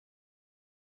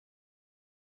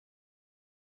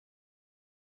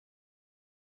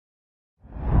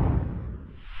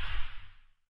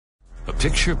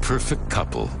picture-perfect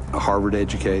couple. A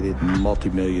Harvard-educated,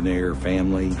 multimillionaire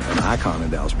family, an icon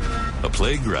in Dallas. A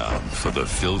playground for the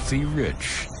filthy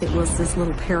rich. It was this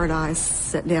little paradise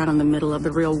set down in the middle of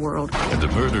the real world. And a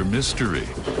murder mystery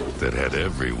that had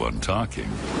everyone talking.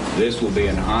 This will be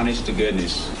an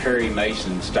honest-to-goodness Perry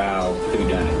Mason-style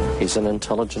whodunit. He's an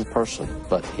intelligent person,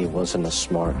 but he wasn't a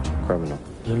smart criminal.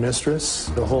 The mistress,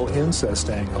 the whole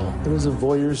incest angle, it was a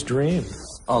voyeur's dream.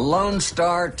 A Lone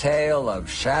Star tale of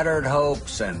shattered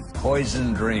hopes and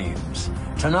poisoned dreams.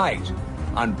 Tonight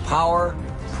on Power,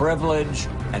 Privilege,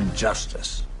 and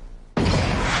Justice.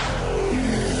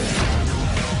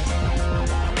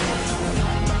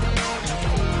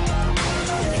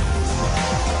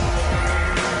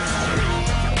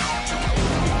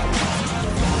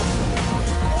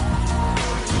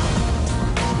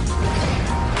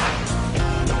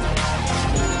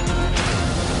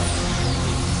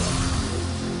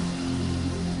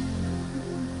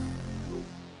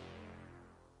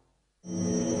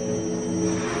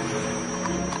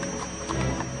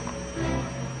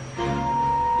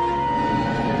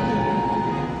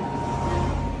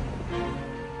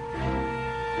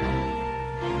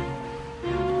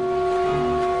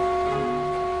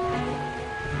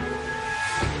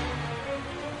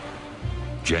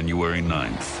 January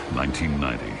 9th,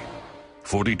 1990.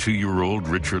 42-year-old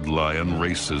Richard Lyon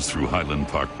races through Highland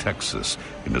Park, Texas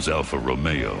in his Alfa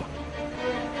Romeo.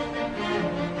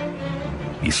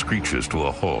 He screeches to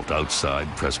a halt outside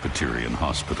Presbyterian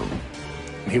Hospital.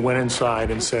 He went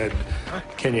inside and said,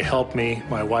 "Can you help me?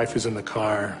 My wife is in the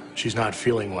car. She's not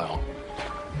feeling well."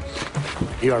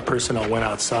 ER personnel went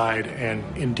outside and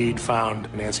indeed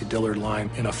found Nancy Dillard Lyon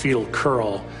in a fetal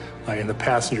curl in the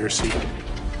passenger seat.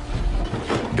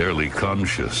 Barely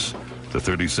conscious, the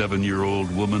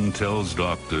 37-year-old woman tells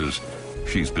doctors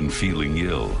she's been feeling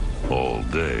ill all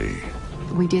day.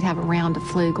 We did have a round of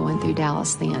flu going through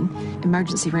Dallas then.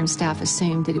 Emergency room staff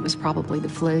assumed that it was probably the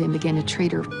flu and began to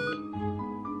treat her.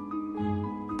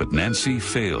 But Nancy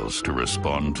fails to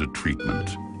respond to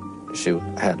treatment. She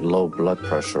had low blood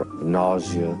pressure,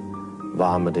 nausea,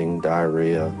 vomiting,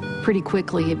 diarrhea. Pretty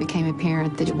quickly, it became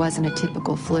apparent that it wasn't a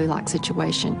typical flu-like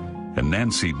situation. And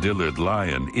Nancy Dillard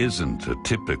Lyon isn't a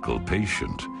typical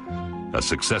patient. A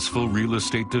successful real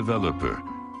estate developer,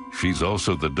 she's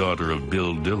also the daughter of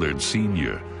Bill Dillard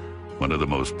Sr., one of the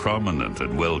most prominent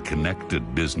and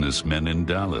well-connected businessmen in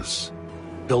Dallas.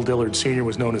 Bill Dillard Sr.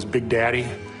 was known as Big Daddy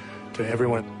to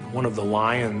everyone, one of the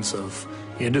lions of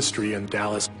industry in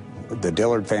Dallas. The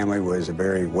Dillard family was a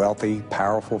very wealthy,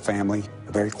 powerful family,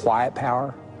 a very quiet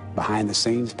power,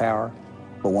 behind-the-scenes power,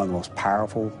 but one of the most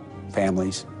powerful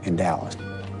families in Dallas.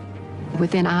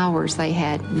 Within hours, they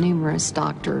had numerous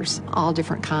doctors, all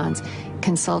different kinds,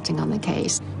 consulting on the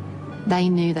case. They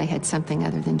knew they had something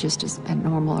other than just a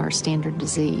normal or standard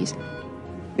disease.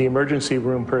 The emergency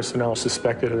room personnel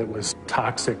suspected it was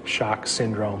toxic shock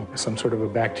syndrome, some sort of a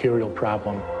bacterial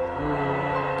problem.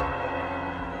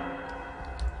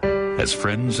 As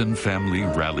friends and family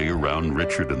rally around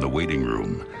Richard in the waiting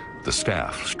room, the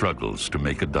staff struggles to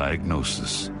make a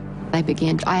diagnosis. They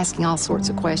began asking all sorts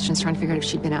of questions, trying to figure out if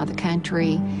she'd been out of the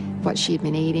country, what she'd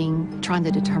been eating, trying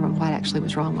to determine what actually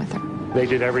was wrong with her. They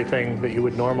did everything that you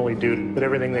would normally do, but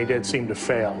everything they did seemed to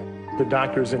fail. The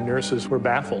doctors and nurses were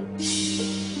baffled.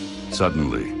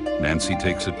 Suddenly, Nancy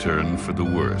takes a turn for the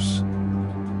worse.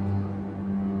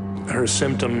 Her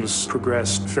symptoms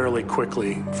progressed fairly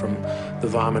quickly from the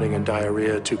vomiting and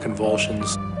diarrhea to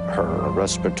convulsions. Her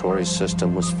respiratory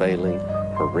system was failing,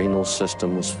 her renal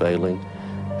system was failing,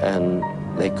 and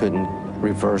they couldn't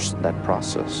reverse that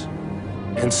process.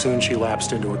 And soon she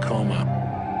lapsed into a coma.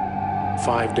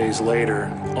 5 days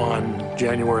later, on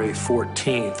January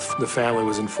 14th, the family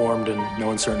was informed in no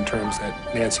uncertain terms that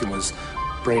Nancy was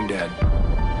brain dead.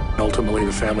 Ultimately,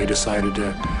 the family decided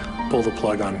to pull the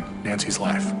plug on Nancy's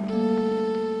life.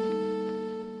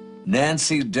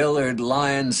 Nancy Dillard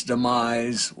Lyon's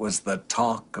demise was the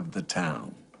talk of the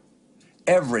town.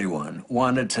 Everyone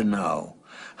wanted to know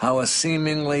how a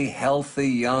seemingly healthy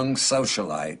young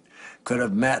socialite could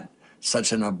have met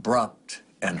such an abrupt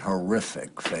and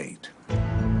horrific fate.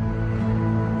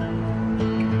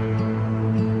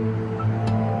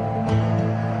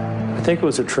 I think it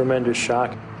was a tremendous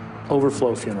shock.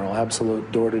 Overflow funeral,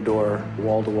 absolute door-to-door,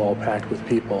 wall-to-wall packed with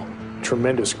people.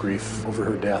 Tremendous grief over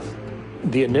her death.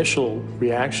 The initial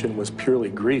reaction was purely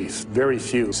grief. Very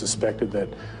few suspected that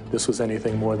this was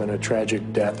anything more than a tragic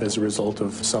death as a result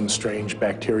of some strange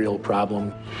bacterial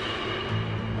problem.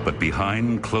 But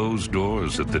behind closed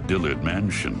doors at the Dillard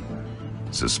mansion,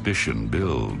 suspicion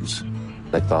builds.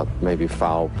 They thought maybe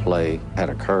foul play had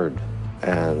occurred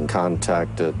and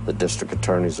contacted the district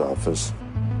attorney's office.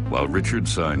 While Richard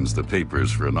signs the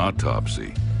papers for an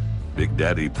autopsy, Big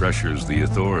Daddy pressures the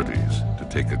authorities to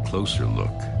take a closer look.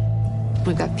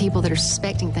 We've got people that are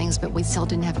suspecting things, but we still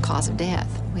didn't have a cause of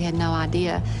death. We had no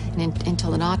idea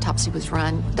until an autopsy was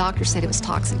run. The doctor said it was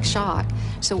toxic shock,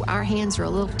 so our hands are a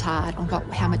little tied on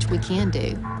how much we can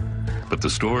do. But the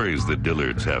stories that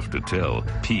Dillards have to tell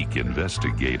pique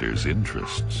investigators'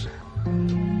 interests.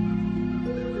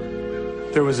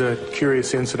 There was a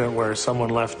curious incident where someone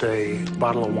left a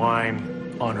bottle of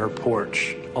wine on her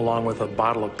porch, along with a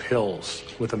bottle of pills,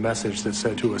 with a message that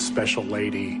said, "To a special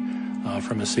lady,"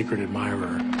 from a secret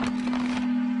admirer.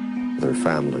 Their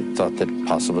family thought that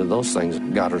possibly those things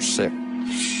got her sick.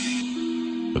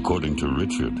 According to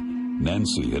Richard,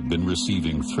 Nancy had been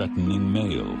receiving threatening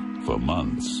mail for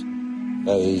months.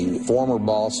 A former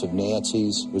boss of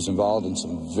Nancy's was involved in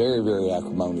some very, very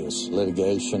acrimonious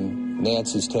litigation.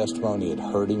 Nancy's testimony had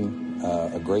hurt him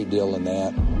a great deal in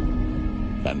that.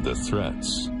 And the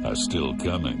threats are still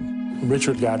coming.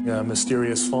 Richard got a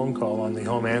mysterious phone call on the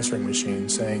home answering machine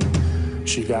saying,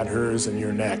 "She got hers and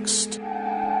you're next."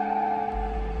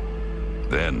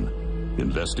 Then,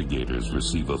 investigators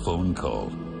receive a phone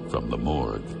call from the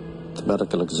morgue. The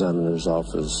medical examiner's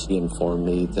office informed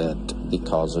me that the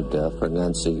cause of death for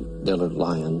Nancy Dillard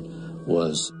Lyon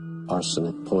was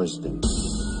arsenic poisoning.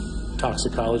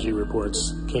 Toxicology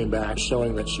reports came back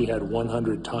showing that she had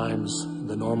 100 times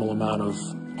the normal amount of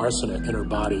arsenic in her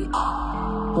body.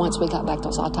 Once we got back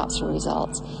those autopsy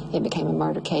results, it became a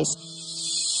murder case.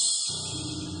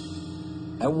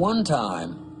 At one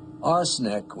time,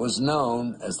 arsenic was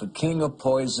known as the king of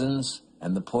poisons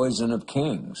and the poison of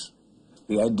kings,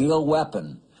 the ideal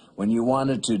weapon when you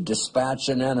wanted to dispatch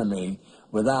an enemy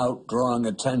without drawing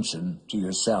attention to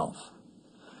yourself.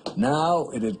 Now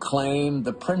it had claimed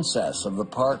the princess of the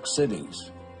Park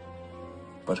Cities.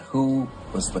 But who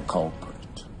was the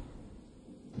culprit?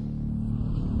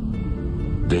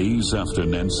 Days after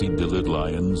Nancy Dillard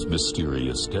Lyon's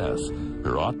mysterious death,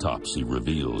 her autopsy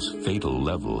reveals fatal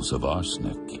levels of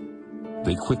arsenic.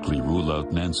 They quickly rule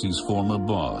out Nancy's former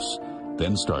boss,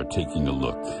 then start taking a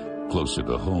look closer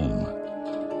to home.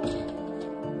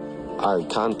 I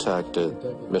contacted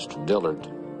Mr. Dillard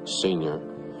Sr.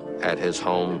 at his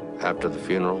home after the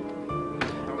funeral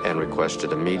and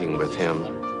requested a meeting with him.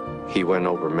 He went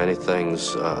over many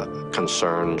things,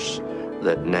 concerns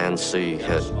that Nancy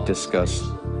had discussed.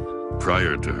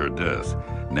 Prior to her death,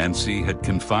 Nancy had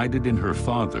confided in her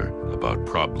father about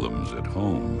problems at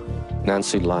home.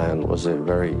 Nancy Lyon was a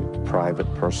very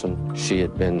private person. She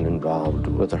had been involved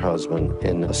with her husband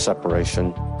in a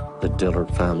separation. The Dillard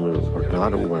family were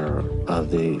not aware of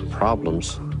the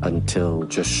problems until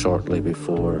just shortly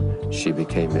before she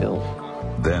became ill.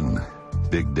 Then,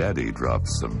 Big Daddy dropped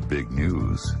some big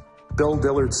news. Bill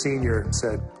Dillard Sr.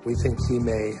 said, "We think he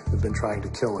may have been trying to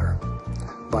kill her."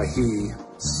 By he,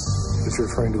 he's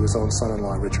referring to his own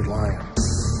son-in-law, Richard Lyon.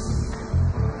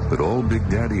 But all Big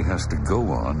Daddy has to go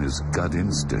on is gut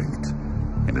instinct,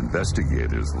 and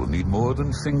investigators will need more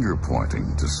than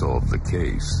finger-pointing to solve the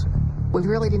case. We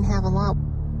really didn't have a lot.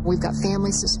 We've got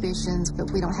family suspicions,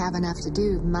 but we don't have enough to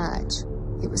do much.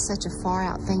 It was such a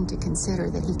far-out thing to consider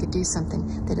that he could do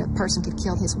something, that a person could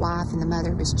kill his wife and the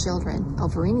mother of his children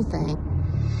over anything.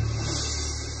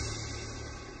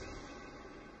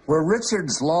 Were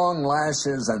Richard's long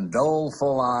lashes and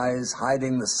doleful eyes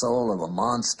hiding the soul of a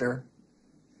monster?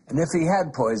 And if he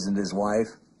had poisoned his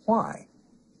wife, why?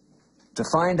 To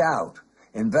find out,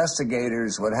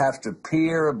 investigators would have to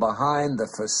peer behind the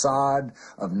facade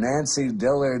of Nancy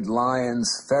Dillard Lyon's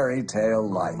fairy tale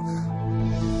life.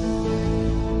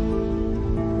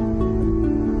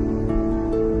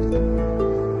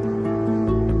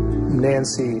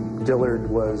 Nancy Dillard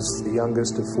was the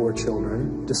youngest of 4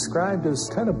 children, described as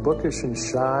kind of bookish and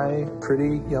shy,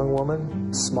 pretty young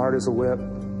woman, smart as a whip,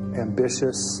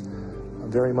 ambitious,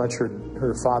 very much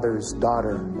her father's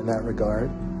daughter in that regard.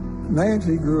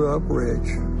 Nancy grew up rich.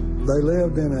 They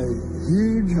lived in a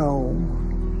huge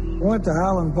home, went to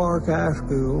Highland Park High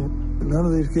School. None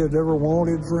of these kids ever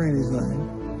wanted for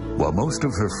anything. While most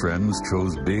of her friends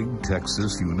chose big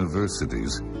Texas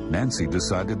universities, Nancy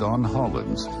decided on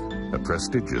Hollins, a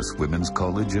prestigious women's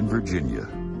college in Virginia.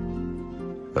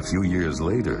 A few years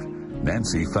later,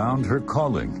 Nancy found her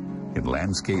calling in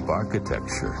landscape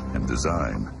architecture and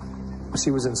design. She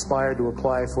was inspired to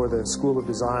apply for the School of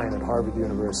Design at Harvard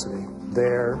University.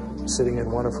 There, sitting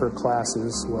in one of her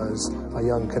classes, was a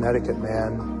young Connecticut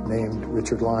man named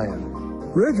Richard Lyon.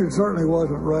 Richard certainly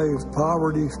wasn't raised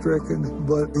poverty-stricken,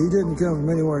 but he didn't come from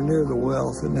anywhere near the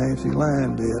wealth that Nancy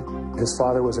Lyon did. His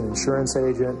father was an insurance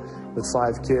agent with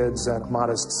 5 kids and a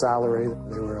modest salary.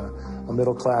 They were a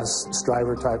middle-class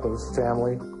striver type of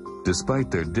family. Despite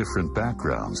their different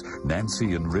backgrounds,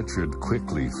 Nancy and Richard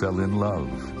quickly fell in love.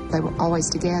 They were always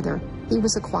together. He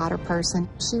was a quieter person.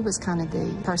 She was kind of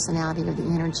the personality or the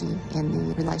energy in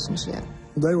the relationship.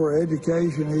 They were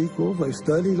education equals. They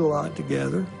studied a lot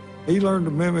together. He learned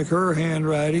to mimic her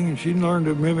handwriting, and she learned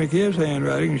to mimic his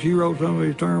handwriting, and she wrote some of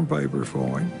his term papers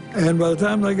for him. And by the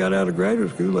time they got out of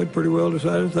graduate school, they pretty well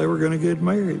decided they were going to get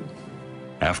married.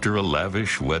 After a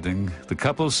lavish wedding, the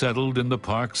couple settled in the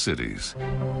Park Cities.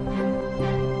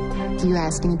 If you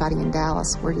ask anybody in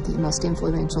Dallas where do the most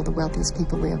influential, the wealthiest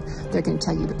people live, they're going to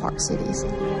tell you the Park Cities.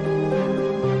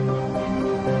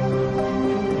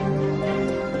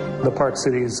 The Park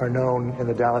Cities are known in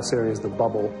the Dallas area as the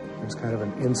bubble. It's kind of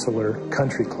an insular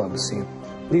country club scene.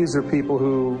 These are people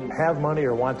who have money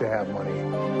or want to have money.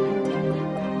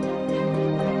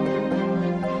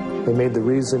 They made the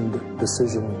reasoned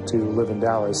decision to live in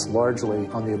Dallas largely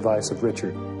on the advice of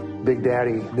Richard. Big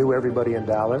Daddy knew everybody in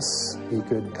Dallas. He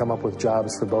could come up with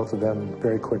jobs for both of them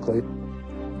very quickly.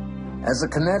 As a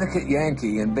Connecticut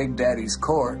Yankee in Big Daddy's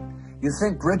court, you'd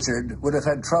think Richard would have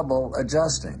had trouble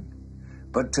adjusting.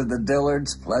 But to the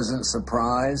Dillards' pleasant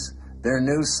surprise, their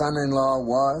new son-in-law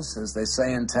was, as they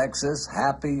say in Texas,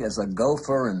 happy as a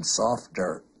gopher in soft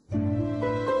dirt.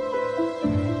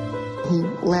 He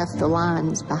left the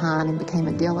lines behind and became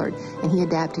a Dillard, and he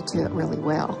adapted to it really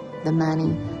well. The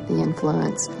money, the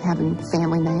influence, having a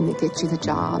family name that gets you the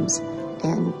jobs,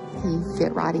 and he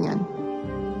fit right in.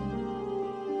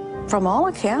 From all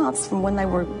accounts, from when they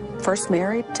were first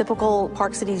married, typical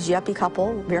Park Cities yuppie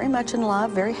couple, very much in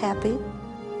love, very happy.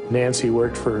 Nancy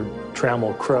worked for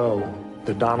Trammell Crow,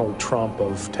 the Donald Trump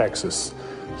of Texas,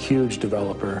 huge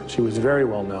developer. She was very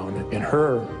well known in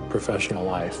her professional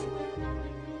life.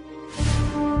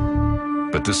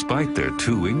 But despite their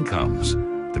two incomes,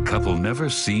 the couple never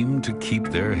seemed to keep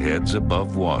their heads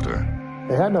above water.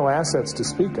 They had no assets to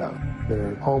speak of.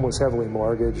 Their home was heavily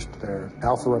mortgaged. Their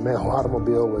Alfa Romeo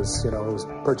automobile was, it was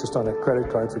purchased on a credit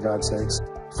card, for God's sakes.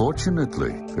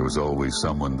 Fortunately, there was always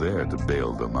someone there to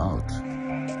bail them out.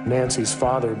 Nancy's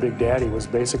father, Big Daddy, was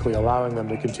basically allowing them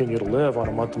to continue to live on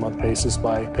a month-to-month basis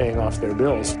by paying off their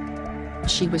bills.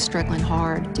 She was struggling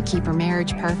hard to keep her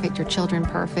marriage perfect, her children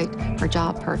perfect, her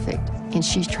job perfect. And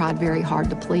she tried very hard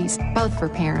to please both her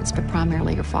parents, but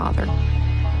primarily her father.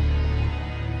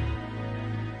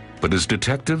 But as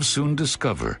detectives soon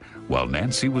discover, while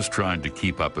Nancy was trying to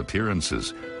keep up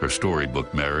appearances, her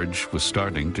storybook marriage was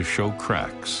starting to show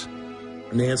cracks.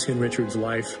 Nancy and Richard's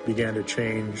life began to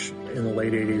change in the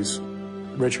late 80s.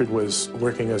 Richard was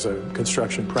working as a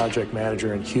construction project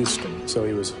manager in Houston, so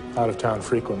he was out of town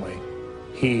frequently.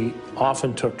 He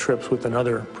often took trips with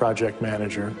another project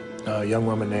manager, a young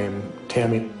woman named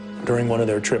Tammy. During one of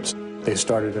their trips, they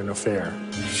started an affair.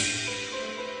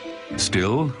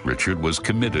 Still, Richard was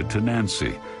committed to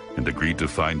Nancy and agreed to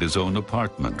find his own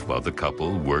apartment while the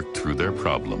couple worked through their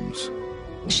problems.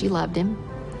 She loved him.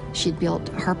 She'd built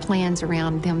her plans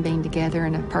around them being together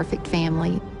in a perfect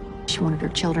family. She wanted her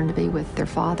children to be with their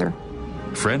father.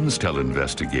 Friends tell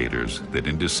investigators that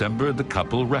in December the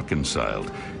couple reconciled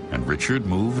and Richard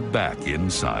moved back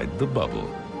inside the bubble.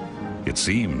 It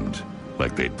seemed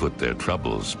like they'd put their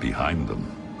troubles behind them.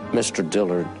 Mr.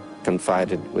 Dillard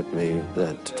confided with me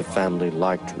that the family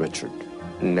liked Richard.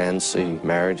 Nancy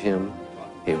married him.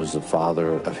 He was the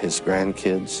father of his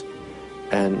grandkids,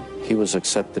 and he was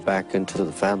accepted back into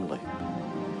the family.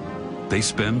 They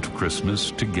spent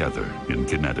Christmas together in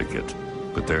Connecticut,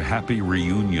 but their happy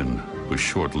reunion was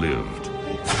short-lived.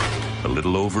 A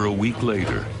little over a week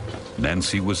later,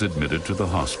 Nancy was admitted to the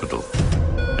hospital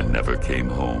and never came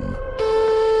home.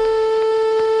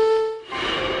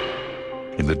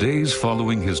 In the days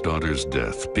following his daughter's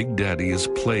death, Big Daddy is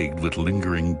plagued with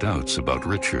lingering doubts about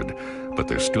Richard, but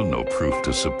there's still no proof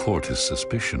to support his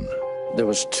suspicion. There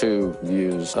was two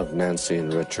views of Nancy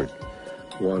and Richard.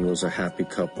 One was a happy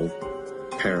couple,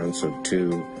 parents of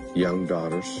two young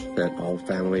daughters that all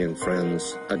family and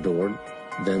friends adored.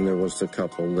 Then there was the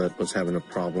couple that was having a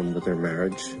problem with their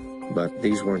marriage, but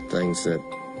these weren't things that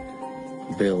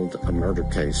build a murder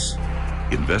case.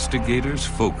 Investigators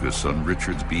focus on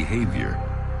Richard's behavior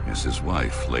as his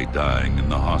wife lay dying in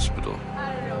the hospital.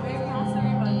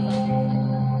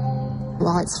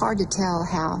 Well, it's hard to tell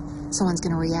how someone's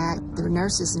going to react. There were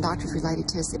nurses and doctors related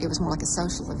to us that it was more like a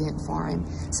social event for him.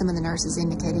 Some of the nurses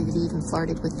indicated that he even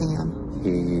flirted with them.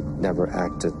 He never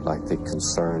acted like the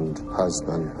concerned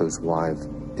husband whose wife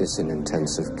is in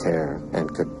intensive care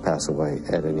and could pass away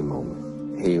at any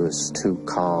moment. He was too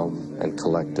calm and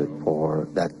collected for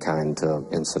that kind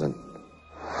of incident.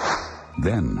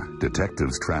 Then,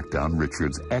 detectives track down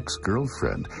Richard's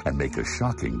ex-girlfriend and make a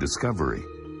shocking discovery.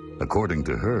 According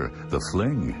to her, the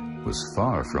fling was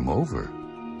far from over.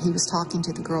 He was talking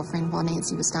to the girlfriend while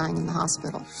Nancy was dying in the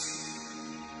hospital.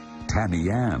 Tammy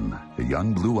Ann, a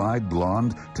young blue-eyed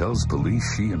blonde, tells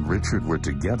police she and Richard were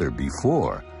together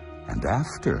before and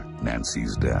after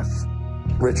Nancy's death.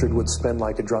 Richard would spend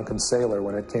like a drunken sailor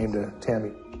when it came to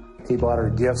Tammy. He bought her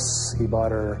gifts. He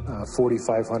bought her a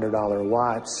 $4,500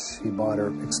 watch. He bought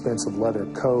her expensive leather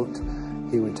coat.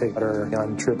 He would take her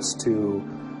on trips to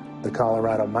the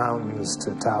Colorado mountains,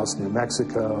 to Taos, New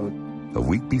Mexico. A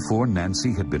week before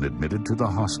Nancy had been admitted to the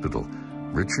hospital,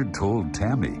 Richard told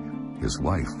Tammy his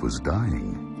wife was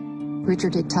dying.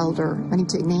 Richard had told her when he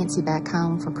took Nancy back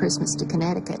home for Christmas to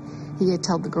Connecticut, he had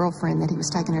told the girlfriend that he was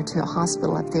taking her to a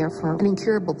hospital up there for an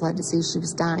incurable blood disease she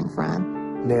was dying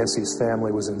from. Nancy's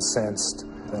family was incensed,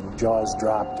 and jaws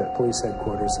dropped at police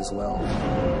headquarters as well.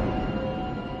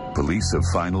 Police have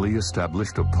finally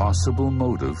established a possible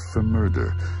motive for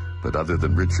murder, but other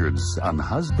than Richard's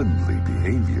unhusbandly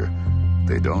behavior,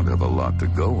 they don't have a lot to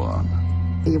go on.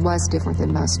 It was different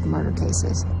than most murder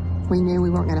cases. We knew we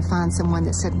weren't going to find someone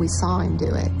that said we saw him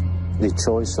do it. The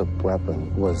choice of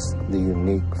weapon was the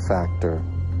unique factor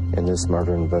in this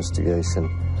murder investigation.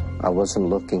 I wasn't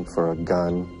looking for a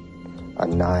gun, a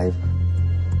knife,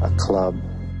 a club.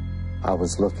 I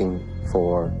was looking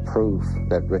for proof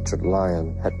that Richard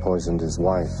Lyon had poisoned his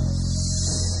wife.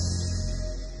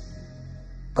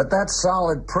 But that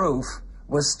solid proof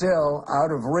was still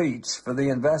out of reach for the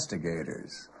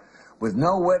investigators. With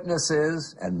no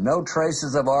witnesses and no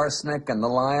traces of arsenic in the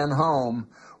Lyon home,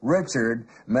 Richard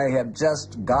may have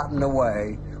just gotten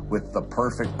away with the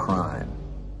perfect crime.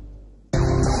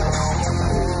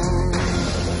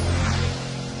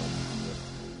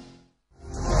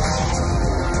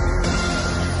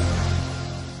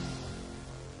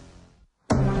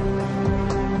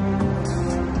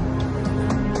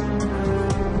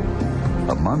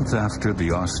 A month after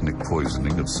the arsenic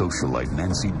poisoning of socialite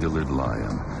Nancy Dillard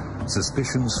Lyon,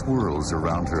 suspicion swirls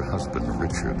around her husband,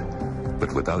 Richard.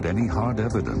 But without any hard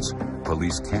evidence,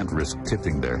 police can't risk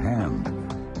tipping their hand,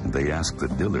 and they ask the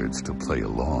Dillards to play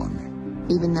along.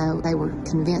 Even though they were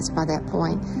convinced by that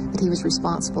point that he was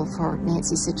responsible for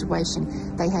Nancy's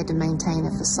situation, they had to maintain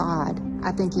a facade.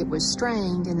 I think it was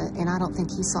strained, and I don't think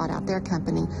he sought out their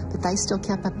company, but they still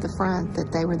kept up the front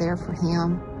that they were there for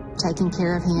him, taking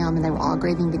care of him, and they were all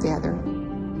grieving together.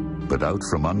 But out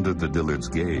from under the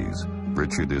Dillards' gaze,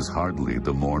 Richard is hardly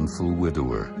the mournful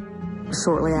widower.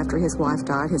 Shortly after his wife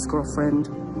died, his girlfriend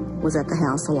was at the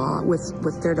house a lot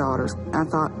with their daughters. I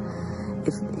thought,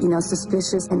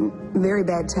 suspicious and very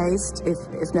bad taste,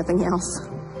 if nothing else.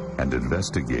 And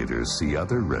investigators see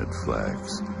other red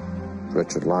flags.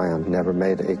 Richard Lyon never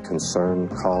made a concerned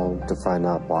call to find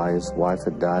out why his wife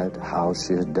had died, how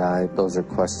she had died. Those are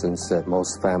questions that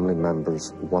most family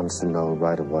members want to know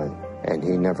right away. And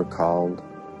he never called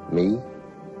me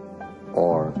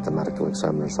or the medical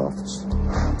examiner's office.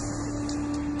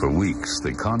 For weeks,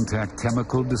 they contact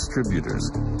chemical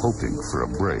distributors, hoping for a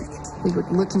break. We were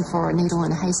looking for a needle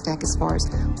in a haystack as far as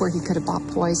where he could have bought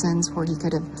poisons, where he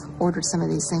could have ordered some of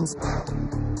these things.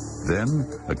 Then,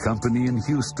 a company in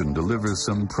Houston delivers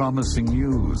some promising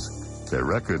news. Their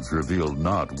records revealed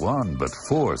not one, but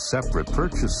 4 separate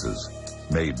purchases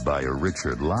made by a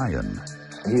Richard Lyon.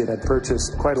 He had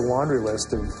purchased quite a laundry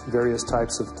list of various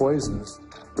types of poisons.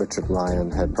 Richard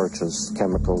Lyon had purchased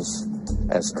chemicals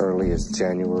as early as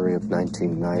January of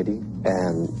 1990,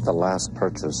 and the last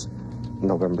purchase,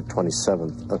 November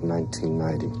 27th of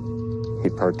 1990. He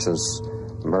purchased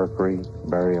mercury,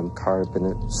 barium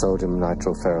carbonate, sodium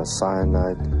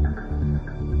nitroferrocyanide,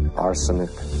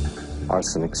 arsenic,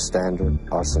 arsenic standard,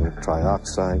 arsenic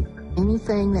trioxide.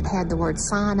 Anything that had the word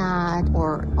cyanide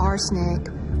or arsenic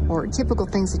or typical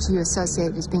things that you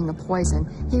associate as being a poison,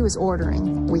 he was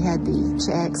ordering. We had the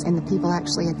checks, and the people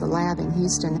actually at the lab in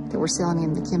Houston that were selling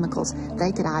him the chemicals,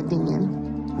 they could ID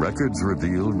him. Records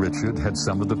reveal Richard had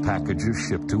some of the packages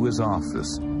shipped to his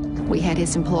office. We had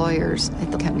his employers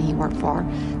at the company he worked for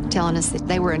telling us that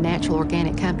they were a natural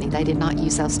organic company. They did not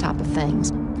use those type of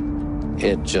things.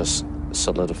 It just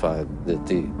solidified that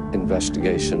the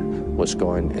investigation was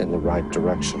going in the right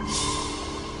direction.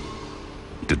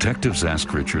 Detectives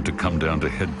ask Richard to come down to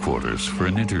headquarters for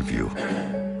an interview.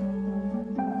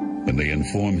 When they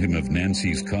inform him of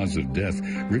Nancy's cause of death,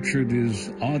 Richard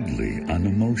is oddly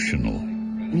unemotional.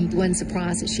 He wasn't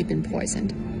surprised that she'd been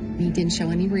poisoned. He didn't show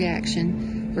any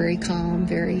reaction, very calm,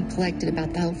 very collected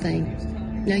about the whole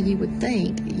thing. Now, you would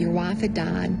think your wife had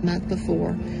died a month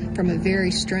before from a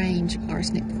very strange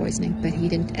arsenic poisoning, but he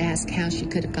didn't ask how she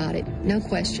could have got it. No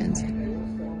questions.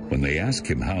 When they ask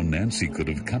him how Nancy could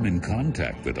have come in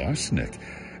contact with arsenic,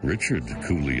 Richard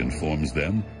coolly informs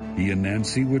them he and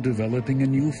Nancy were developing a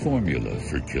new formula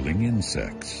for killing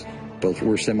insects. Both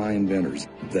were semi-inventors.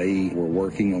 They were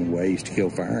working on ways to kill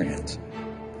fire ants.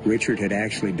 Richard had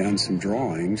actually done some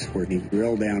drawings where he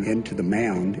drilled down into the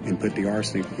mound and put the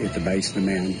arsenic at the base of the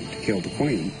mound to kill the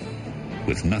queen.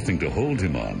 With nothing to hold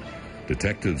him on,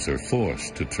 detectives are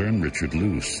forced to turn Richard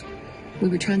loose. We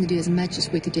were trying to do as much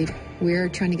as we could do. We're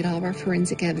trying to get all of our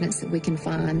forensic evidence that we can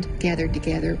find gathered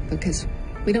together because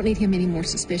we don't need him any more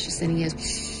suspicious than he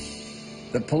is.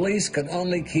 The police could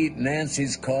only keep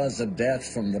Nancy's cause of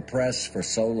death from the press for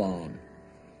so long.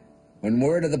 When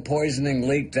word of the poisoning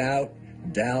leaked out,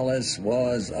 Dallas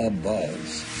was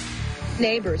abuzz.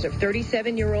 Neighbors of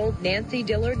 37-year-old Nancy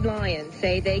Dillard Lyon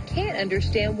say they can't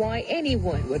understand why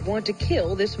anyone would want to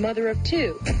kill this mother of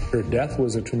two. Her death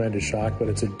was a tremendous shock, but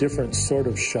it's a different sort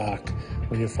of shock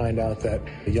when you find out that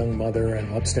a young mother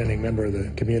and upstanding member of the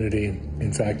community,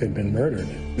 in fact, had been murdered.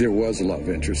 There was a lot of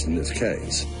interest in this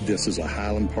case. This is a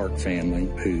Highland Park family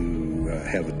who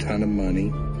have a ton of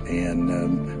money, and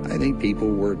I think people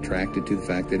were attracted to the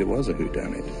fact that it was a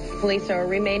whodunit. Police are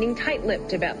remaining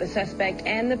tight-lipped about the suspect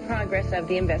and the progress of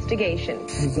the investigation.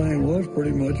 The thing was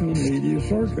pretty much a media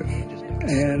circus.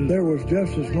 And there was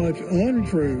just as much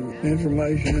untrue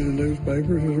information in the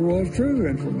newspapers as there was true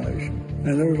information.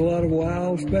 And there was a lot of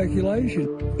wild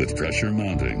speculation. With pressure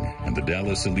mounting and the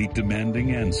Dallas elite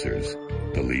demanding answers,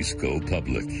 police go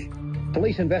public.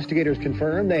 Police investigators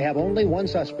confirm they have only one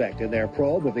suspect in their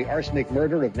probe of the arsenic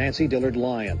murder of Nancy Dillard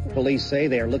Lyon. Police say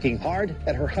they are looking hard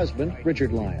at her husband,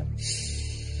 Richard Lyon.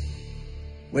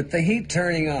 With the heat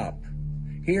turning up,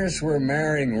 here's where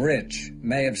marrying rich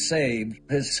may have saved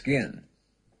his skin.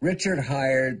 Richard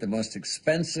hired the most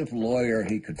expensive lawyer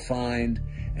he could find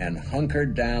and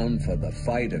hunkered down for the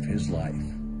fight of his life.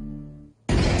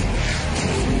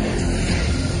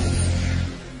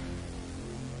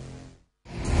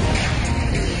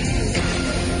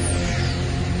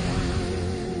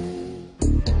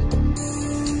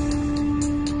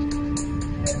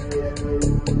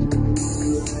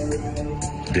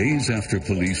 Days after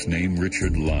police name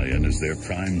Richard Lyon as their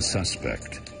prime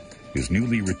suspect, his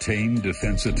newly retained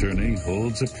defense attorney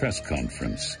holds a press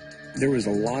conference. There was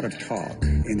a lot of talk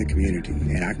in the community,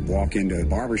 and I could walk into a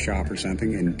barbershop or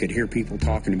something and could hear people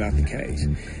talking about the case.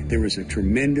 There was a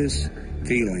tremendous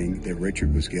feeling that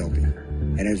Richard was guilty.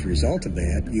 And as a result of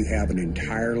that, you have an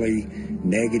entirely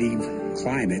negative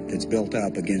climate that's built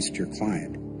up against your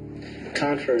client.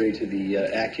 Contrary to the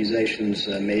accusations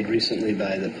made recently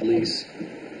by the police,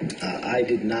 I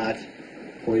did not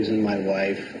poison my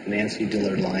wife, Nancy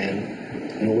Dillard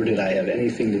Lyon, nor did I have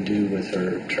anything to do with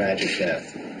her tragic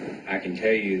death. I can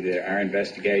tell you that our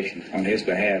investigation on his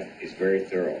behalf is very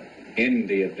thorough. In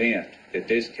the event that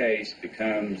this case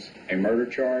becomes a murder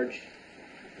charge,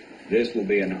 this will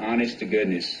be an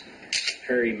honest-to-goodness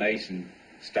Perry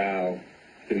Mason-style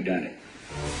whodunit.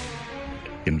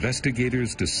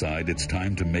 Investigators decide it's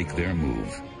time to make their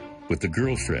move. With the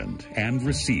girlfriend and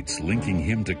receipts linking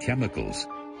him to chemicals,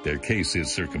 their case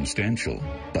is circumstantial,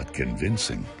 but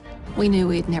convincing. We knew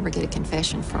we'd never get a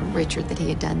confession from Richard that he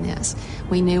had done this.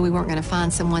 We knew we weren't going to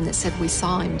find someone that said we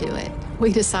saw him do it.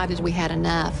 We decided we had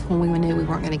enough when we knew we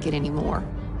weren't going to get any more.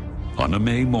 On a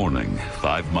May morning,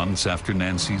 5 months after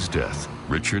Nancy's death,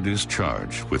 Richard is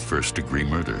charged with first-degree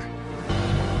murder.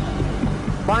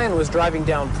 Lyon was driving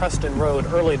down Preston Road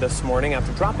early this morning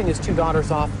after dropping his two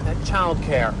daughters off at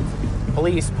childcare.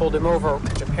 Police pulled him over,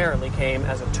 which apparently came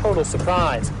as a total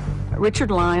surprise. Richard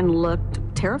Lyon looked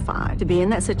terrified to be in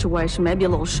that situation, maybe a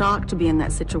little shocked to be in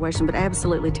that situation, but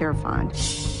absolutely terrified.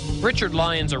 Richard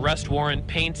Lyon's arrest warrant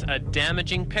paints a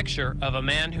damaging picture of a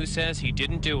man who says he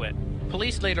didn't do it.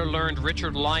 Police later learned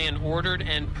Richard Lyon ordered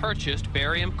and purchased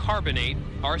barium carbonate,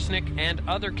 arsenic, and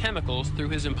other chemicals through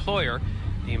his employer.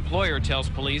 The employer tells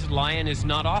police Lyon is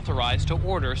not authorized to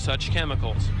order such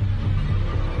chemicals.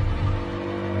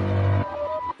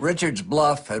 Richard's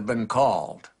bluff had been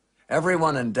called.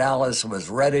 Everyone in Dallas was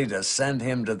ready to send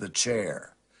him to the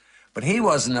chair. But he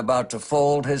wasn't about to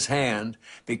fold his hand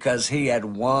because he had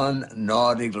one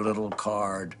naughty little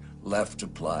card left to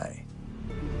play.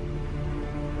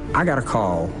 I got a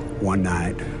call one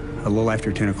night, a little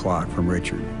after 10 o'clock, from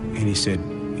Richard, and he said,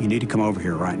 "You need to come over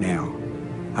here right now.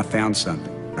 I found something."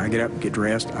 I get up, get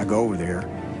dressed, I go over there,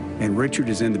 and Richard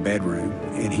is in the bedroom,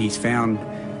 and he's found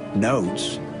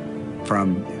notes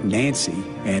from Nancy,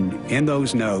 and in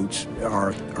those notes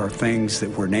are things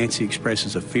that where Nancy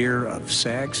expresses a fear of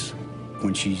sex.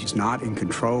 When she's not in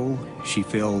control, she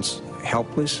feels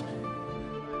helpless.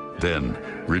 Then,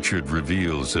 Richard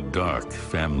reveals a dark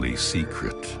family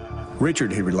secret.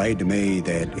 Richard had relayed to me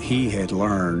that he had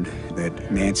learned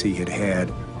that Nancy had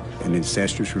had an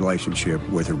incestuous relationship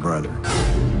with her brother.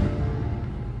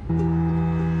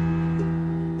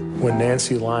 When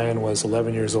Nancy Lyon was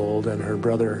 11 years old and her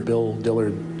brother, Bill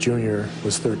Dillard Jr.,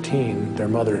 was 13, their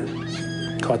mother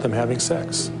caught them having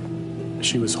sex.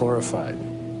 She was horrified.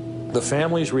 The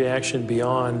family's reaction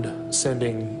beyond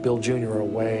sending Bill Jr.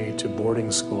 away to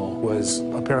boarding school was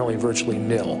apparently virtually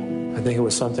nil. I think it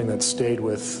was something that stayed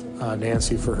with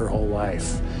Nancy for her whole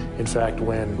life. In fact,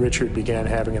 when Richard began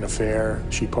having an affair,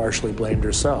 she partially blamed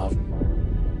herself.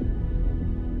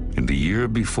 In the year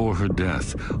before her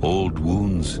death, old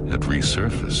wounds had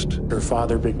resurfaced. Her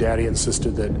father, Big Daddy,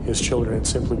 insisted that his children had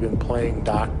simply been playing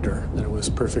doctor, that it was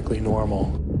perfectly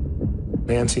normal.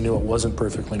 Nancy knew it wasn't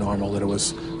perfectly normal, that it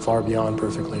was far beyond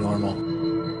perfectly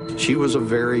normal. She was a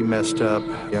very messed up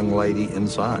young lady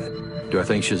inside. Do I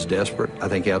think she's desperate? I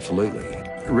think absolutely.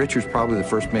 Richard's probably the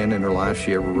first man in her life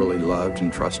she ever really loved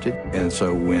and trusted. And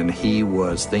so when he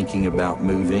was thinking about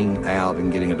moving out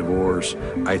and getting a divorce,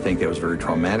 I think that was very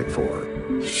traumatic for her.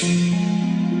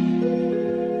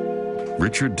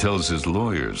 Richard tells his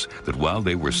lawyers that while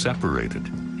they were separated,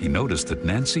 he noticed that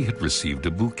Nancy had received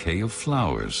a bouquet of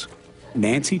flowers.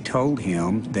 Nancy told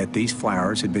him that these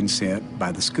flowers had been sent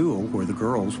by the school where the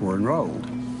girls were enrolled.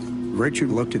 Richard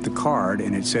looked at the card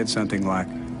and it said something like,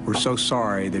 "We're so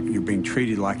sorry that you're being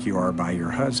treated like you are by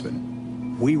your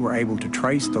husband." We were able to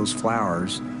trace those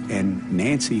flowers, and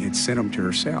Nancy had sent them to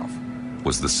herself.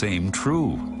 Was the same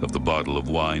true of the bottle of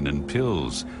wine and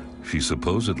pills she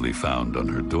supposedly found on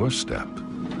her doorstep?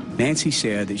 Nancy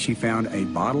said that she found a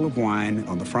bottle of wine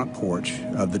on the front porch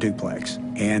of the duplex,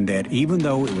 and that even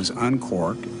though it was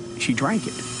uncorked, she drank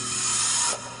it.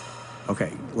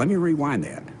 Okay, let me rewind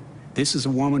that. This is a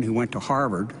woman who went to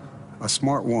Harvard, a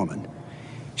smart woman.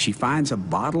 She finds a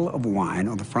bottle of wine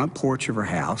on the front porch of her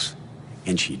house,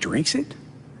 and she drinks it,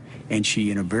 and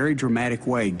she, in a very dramatic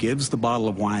way, gives the bottle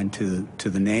of wine to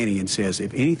the nanny and says,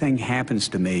 "If anything happens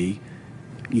to me,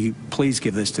 you please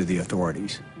give this to the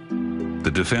authorities."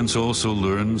 The defense also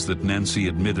learns that Nancy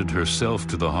admitted herself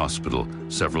to the hospital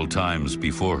several times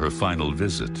before her final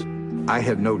visit. I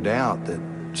have no doubt that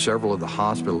several of the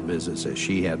hospital visits that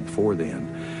she had before then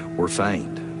were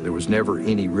feigned. There was never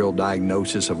any real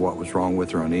diagnosis of what was wrong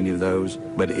with her on any of those,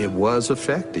 but it was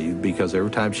effective because every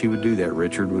time she would do that,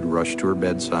 Richard would rush to her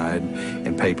bedside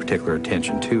and pay particular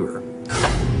attention to her.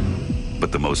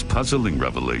 But the most puzzling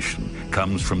revelation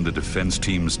comes from the defense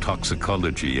team's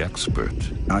toxicology expert.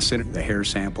 I sent the hair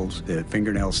samples, the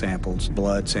fingernail samples,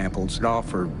 blood samples, all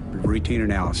for routine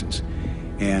analysis.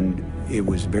 And it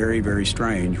was very, very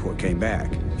strange what came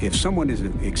back. If someone is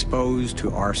exposed to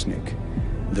arsenic,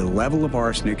 the level of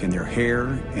arsenic in their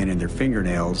hair and in their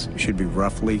fingernails should be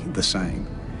roughly the same.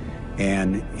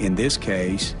 And in this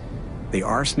case, the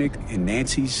arsenic in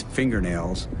Nancy's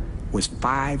fingernails was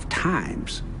 5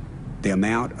 times the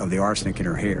amount of the arsenic in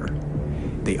her hair.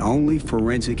 The only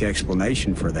forensic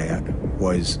explanation for that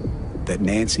was that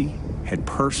Nancy had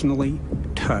personally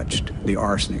touched the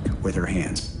arsenic with her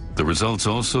hands. The results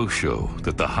also show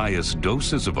that the highest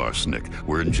doses of arsenic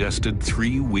were ingested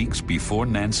 3 weeks before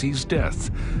Nancy's death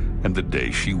and the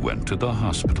day she went to the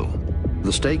hospital.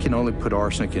 The state can only put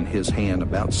arsenic in his hand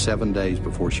about 7 days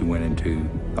before she went into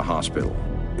the hospital.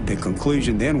 The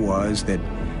conclusion then was that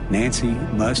Nancy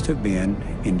must have been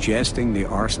ingesting the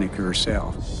arsenic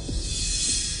herself.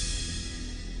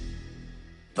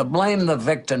 The blame the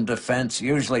victim defense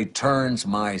usually turns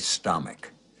my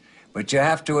stomach. But you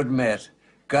have to admit,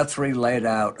 Guthrie laid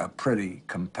out a pretty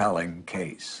compelling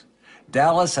case.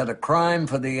 Dallas had a crime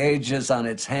for the ages on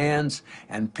its hands,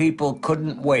 and people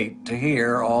couldn't wait to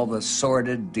hear all the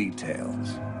sordid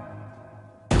details.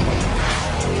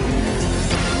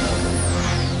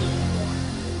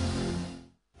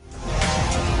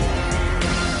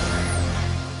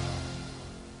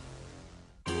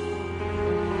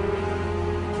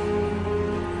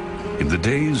 In the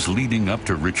days leading up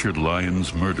to Richard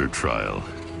Lyon's murder trial,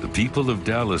 the people of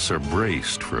Dallas are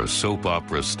braced for a soap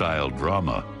opera-style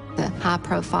drama. The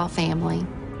high-profile family,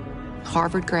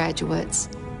 Harvard graduates,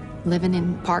 living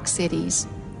in Park Cities,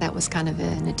 that was kind of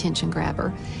an attention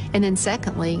grabber. And then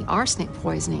secondly, arsenic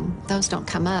poisoning. Those don't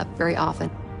come up very often.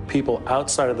 People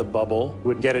outside of the bubble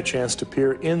would get a chance to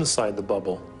peer inside the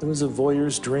bubble. It was a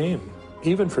voyeur's dream.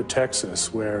 Even for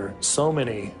Texas, where so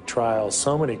many trials,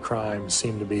 so many crimes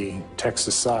seem to be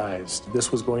Texas-sized,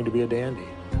 this was going to be a dandy.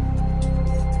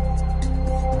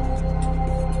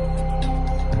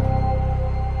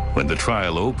 When the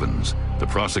trial opens, the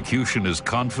prosecution is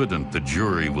confident the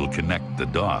jury will connect the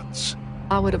dots.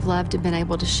 I would have loved to have been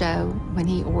able to show when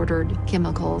he ordered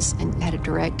chemicals and had a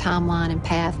direct timeline and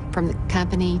path from the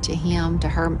company to him to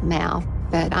her mouth.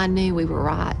 But I knew we were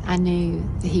right. I knew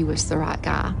that he was the right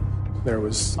guy. There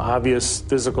was obvious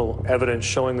physical evidence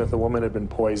showing that the woman had been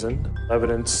poisoned,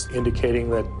 evidence indicating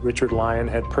that Richard Lyon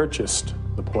had purchased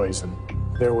the poison.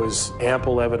 There was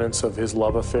ample evidence of his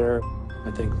love affair. I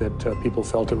think that people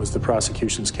felt it was the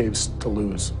prosecution's case to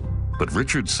lose. But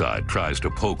Richard's side tries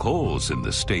to poke holes in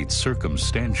the state's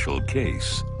circumstantial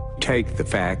case. Take the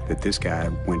fact that this guy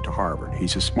went to Harvard.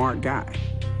 He's a smart guy.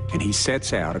 And he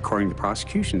sets out, according to the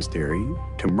prosecution's theory,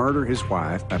 to murder his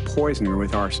wife by poisoning her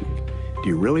with arsenic. Do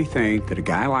you really think that a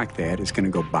guy like that is going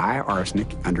to go buy arsenic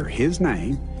under his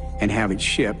name and have it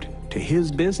shipped to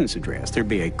his business address? There'd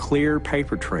be a clear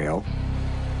paper trail.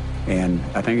 And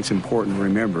I think it's important to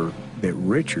remember that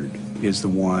Richard is the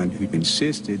one who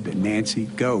insisted that Nancy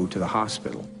go to the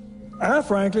hospital. I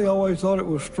frankly always thought it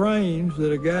was strange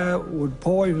that a guy would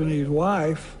poison his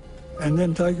wife and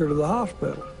then take her to the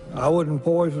hospital. I wouldn't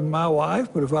poison my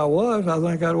wife, but if I was, I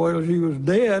think I'd wait till she was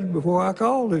dead before I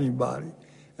called anybody.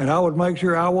 And I would make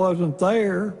sure I wasn't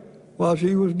there while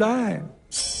she was dying.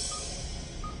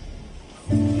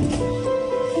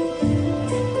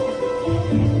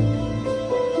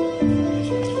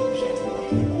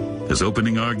 As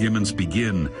opening arguments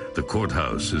begin, the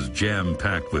courthouse is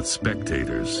jam-packed with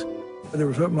spectators. There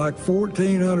was something like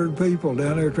 1,400 people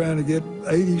down there trying to get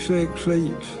 86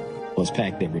 seats. It was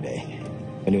packed every day,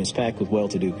 and it was packed with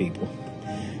well-to-do people.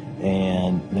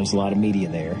 And there was a lot of media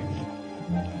there.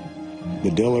 The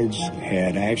Dillards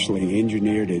had actually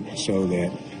engineered it so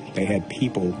that they had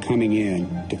people coming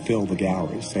in to fill the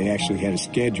galleries. They actually had a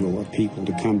schedule of people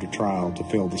to come to trial to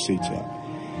fill the seats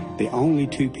up. The only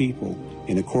two people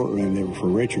in the courtroom that were for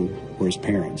Richard were his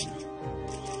parents.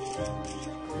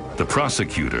 The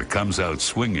prosecutor comes out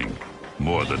swinging,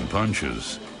 more than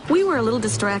punches. We were a little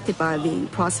distracted by the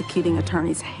prosecuting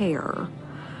attorney's hair.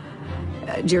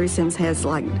 Jerry Sims had,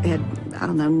 I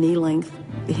don't know, knee-length,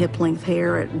 hip-length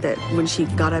hair that when she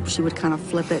got up, she would kind of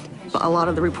flip it. A lot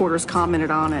of the reporters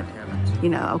commented on it. You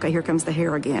know, okay, here comes the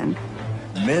hair again.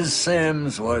 Ms.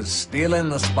 Sims was stealing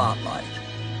the spotlight.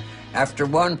 After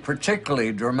one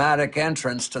particularly dramatic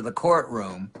entrance to the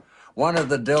courtroom, one of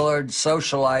the Dillard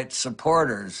socialite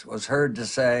supporters was heard to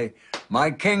say,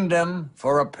 "My kingdom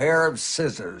for a pair of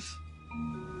scissors."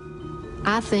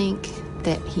 I think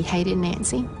that he hated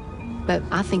Nancy, but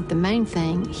I think the main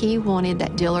thing, he wanted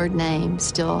that Dillard name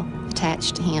still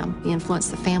attached to him. He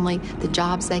influenced the family, the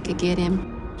jobs they could get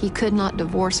him. He could not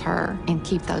divorce her and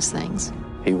keep those things.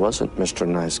 He wasn't Mr.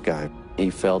 Nice Guy. He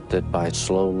felt that by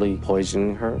slowly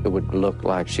poisoning her, it would look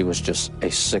like she was just a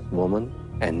sick woman,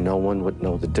 and no one would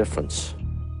know the difference.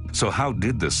 So how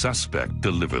did the suspect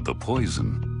deliver the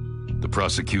poison? The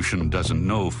prosecution doesn't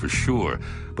know for sure,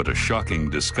 but a shocking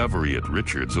discovery at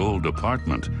Richard's old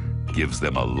apartment gives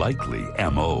them a likely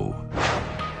M.O.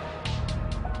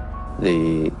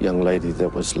 The young lady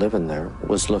that was living there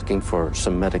was looking for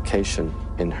some medication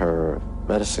in her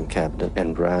medicine cabinet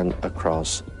and ran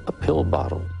across a pill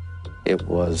bottle. It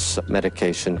was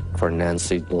medication for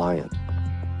Nancy Lyon.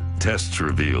 Tests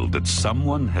revealed that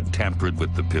someone had tampered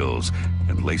with the pills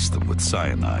and laced them with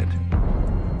cyanide.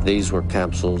 These were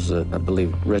capsules that I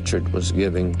believe Richard was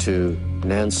giving to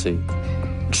Nancy.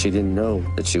 She didn't know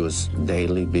that she was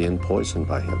daily being poisoned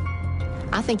by him.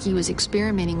 I think he was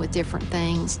experimenting with different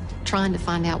things, trying to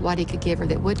find out what he could give her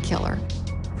that would kill her.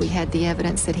 We had the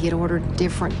evidence that he had ordered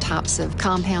different types of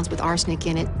compounds with arsenic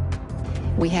in it.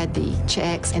 We had the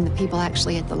checks and the people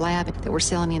actually at the lab that were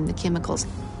selling him the chemicals.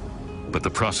 But the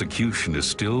prosecution is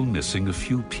still missing a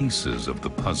few pieces of the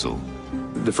puzzle.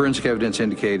 The forensic evidence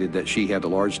indicated that she had a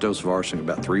large dose of arsenic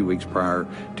about 3 weeks prior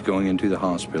to going into the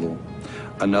hospital.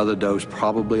 Another dose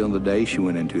probably on the day she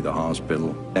went into the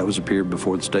hospital. That was a period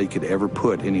before the state could ever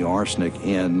put any arsenic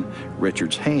in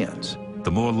Richard's hands.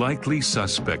 The more likely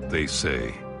suspect, they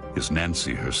say, is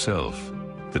Nancy herself.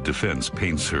 The defense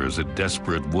paints her as a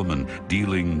desperate woman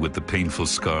dealing with the painful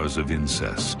scars of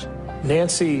incest.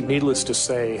 Nancy, needless to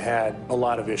say, had a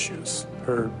lot of issues.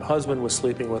 Her husband was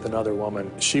sleeping with another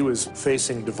woman. She was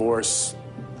facing divorce.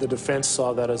 The defense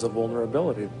saw that as a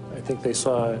vulnerability. I think they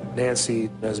saw Nancy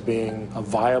as being a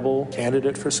viable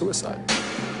candidate for suicide.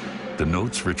 The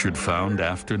notes Richard found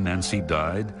after Nancy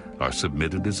died are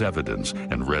submitted as evidence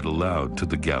and read aloud to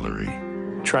the gallery.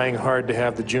 Trying hard to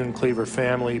have the June Cleaver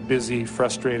family busy,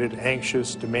 frustrated,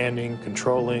 anxious, demanding,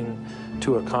 controlling,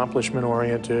 too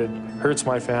accomplishment-oriented, hurts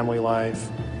my family life.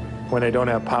 When I don't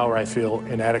have power, I feel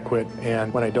inadequate,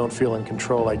 and when I don't feel in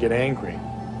control, I get angry.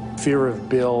 Fear of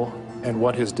Bill and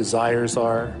what his desires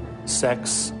are,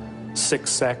 sex, sick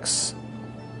sex,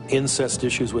 incest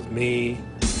issues with me.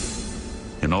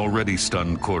 An already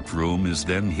stunned courtroom is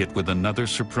then hit with another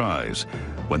surprise.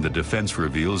 when the defense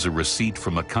reveals a receipt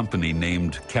from a company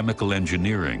named Chemical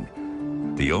Engineering.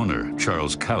 The owner,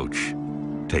 Charles Couch,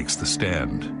 takes the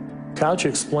stand. Couch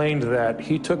explained that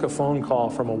he took a phone call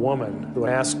from a woman who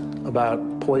asked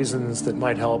about poisons that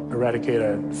might help eradicate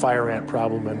a fire ant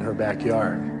problem in her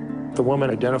backyard. The woman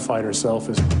identified herself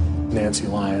as Nancy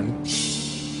Lyon.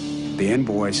 The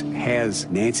invoice has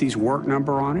Nancy's work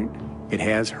number on it, it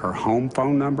has her home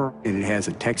phone number, and it has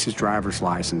a Texas driver's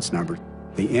license number.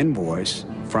 The invoice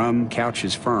from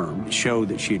Couch's firm showed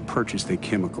that she had purchased the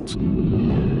chemicals.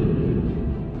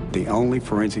 The only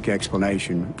forensic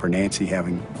explanation for Nancy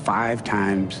having 5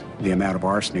 times the amount of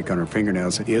arsenic on her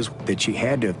fingernails is that she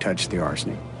had to have touched the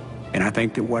arsenic. And I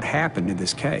think that what happened in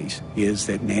this case is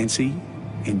that Nancy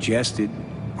ingested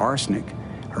arsenic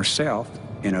herself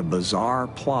in a bizarre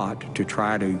plot to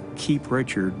try to keep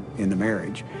Richard in the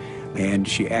marriage. And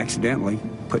she accidentally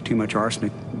put too much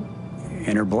arsenic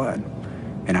in her blood.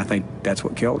 And I think that's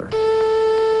what killed her.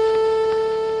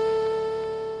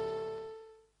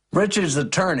 Richard's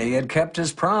attorney had kept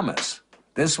his promise.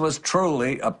 This was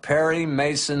truly a Perry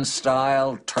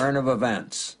Mason-style turn of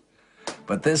events.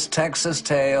 But this Texas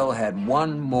tale had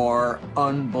one more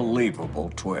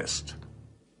unbelievable twist.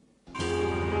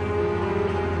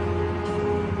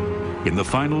 In the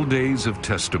final days of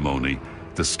testimony,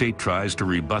 the state tries to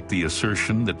rebut the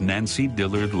assertion that Nancy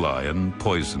Dillard Lyon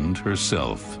poisoned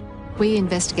herself. We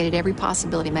investigated every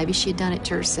possibility. Maybe she had done it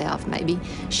to herself. Maybe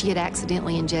she had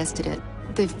accidentally ingested it.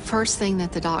 The first thing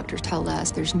that the doctor told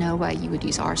us, there's no way you would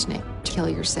use arsenic to kill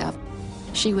yourself.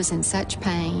 She was in such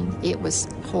pain, it was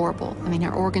horrible. I mean,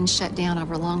 her organs shut down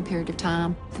over a long period of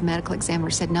time. The medical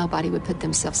examiner said nobody would put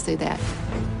themselves through that.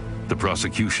 The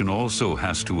prosecution also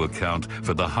has to account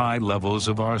for the high levels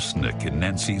of arsenic in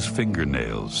Nancy's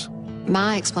fingernails.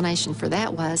 My explanation for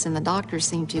that was, and the doctors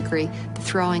seemed to agree, the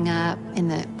throwing up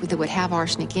and that would have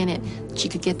arsenic in it, that you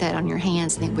could get that on your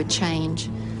hands and it would change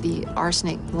the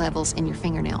arsenic levels in your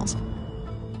fingernails.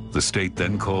 The state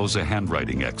then calls a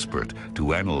handwriting expert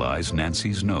to analyze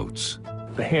Nancy's notes.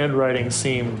 The handwriting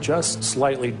seemed just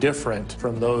slightly different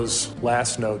from those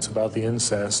last notes about the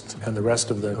incest and the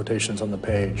rest of the notations on the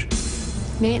page.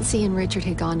 Nancy and Richard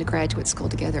had gone to graduate school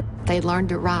together. They learned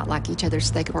to write like each other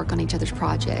so they could work on each other's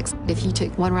projects. If you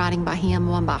took one writing by him,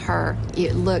 one by her,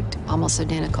 it looked almost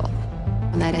identical.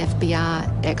 And that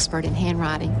FBI expert in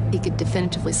handwriting, he could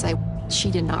definitively say,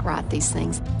 she did not write these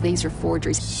things. These are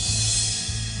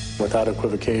forgeries. Without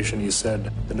equivocation, he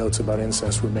said the notes about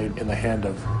incest were made in the hand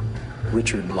of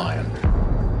Richard Lyon.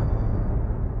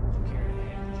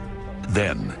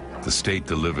 Then, the state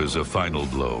delivers a final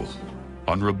blow.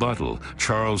 On rebuttal,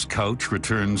 Charles Couch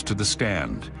returns to the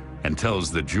stand and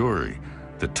tells the jury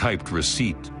the typed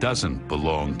receipt doesn't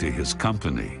belong to his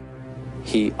company.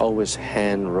 He always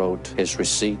hand-wrote his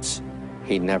receipts.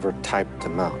 He never typed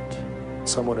them out.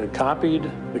 Someone had copied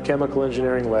the chemical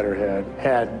engineering letterhead,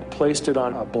 had placed it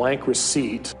on a blank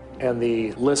receipt, and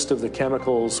the list of the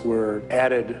chemicals were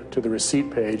added to the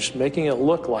receipt page, making it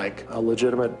look like a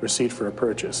legitimate receipt for a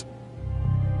purchase.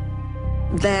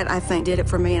 That, I think, did it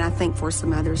for me, and I think for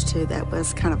some others, too. That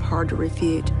was kind of hard to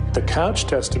refute. The Couch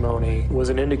testimony was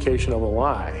an indication of a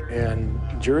lie, and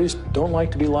juries don't like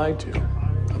to be lied to.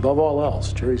 Above all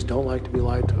else, juries don't like to be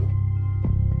lied to.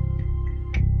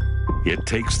 It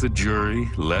takes the jury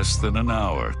less than an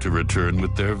hour to return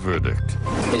with their verdict.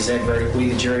 Is that verdict? We,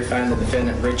 the jury, find the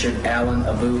defendant Richard Allen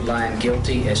Abu Lyon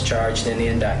guilty as charged in the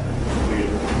indictment.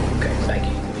 Okay, thank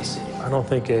you. I don't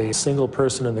think a single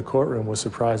person in the courtroom was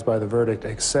surprised by the verdict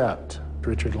except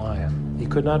Richard Lyon. He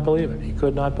could not believe it. He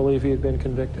could not believe he had been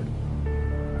convicted.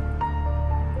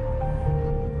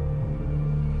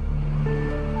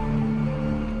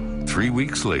 Three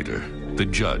weeks later, the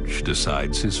judge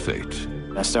decides his fate.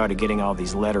 I started getting all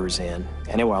these letters in,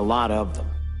 and there were a lot of them.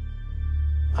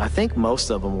 I think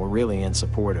most of them were really in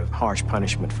support of harsh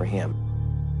punishment for him.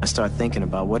 I started thinking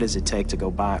about what does it take to go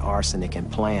buy arsenic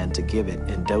and plan to give it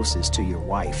in doses to your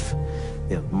wife,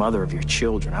 the mother of your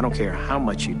children. I don't care how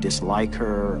much you dislike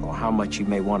her or how much you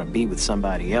may want to be with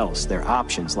somebody else. There are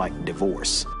options like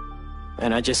divorce.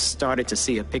 And I just started to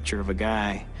see a picture of a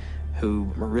guy who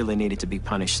really needed to be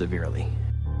punished severely.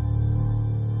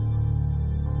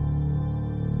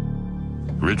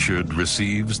 Richard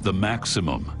receives the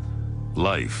maximum,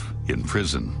 life in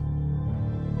prison.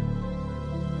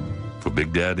 For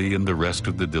Big Daddy and the rest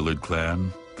of the Dillard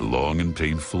clan, the long and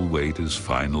painful wait is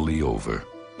finally over.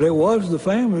 It was the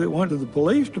family that went to the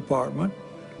police department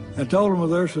and told them of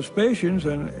their suspicions,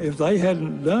 and if they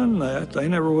hadn't done that, they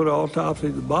never would have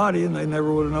autopsied the body, and they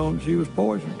never would have known she was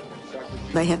poisoned.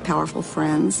 They had powerful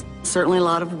friends, certainly a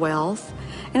lot of wealth,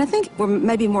 And I think we're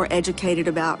maybe more educated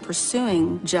about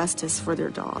pursuing justice for their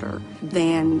daughter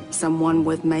than someone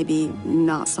with maybe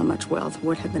not so much wealth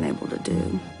would have been able to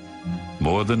do.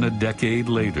 More than a decade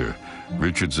later,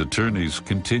 Richard's attorneys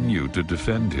continue to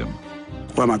defend him.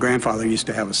 Well, my grandfather used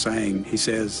to have a saying. He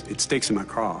says, "It sticks in my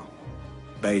craw."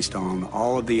 Based on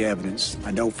all of the evidence,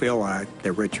 I don't feel like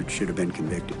that Richard should have been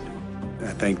convicted.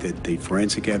 I think that the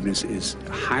forensic evidence is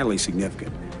highly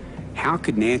significant. How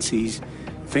could Nancy's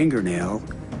fingernail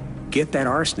get that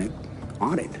arsenic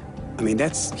on it? I mean,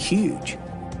 that's huge.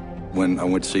 When I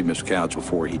went to see Mr. Couch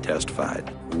before he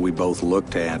testified, we both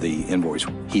looked at the invoice.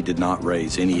 He did not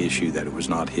raise any issue that it was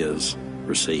not his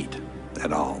receipt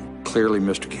at all. Clearly,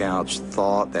 Mr. Couch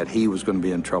thought that he was going to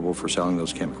be in trouble for selling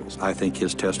those chemicals. I think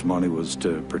his testimony was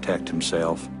to protect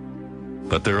himself.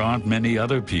 But there aren't many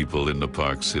other people in the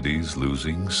Park Cities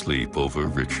losing sleep over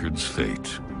Richard's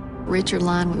fate. Richard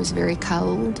Lyon was very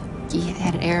cold. He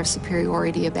had an air of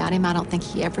superiority about him. I don't think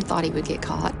he ever thought he would get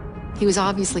caught. He was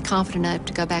obviously confident enough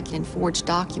to go back and forge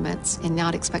documents and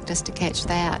not expect us to catch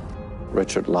that.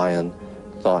 Richard Lyon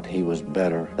thought he was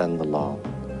better than the law.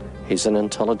 He's an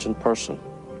intelligent person,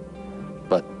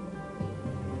 but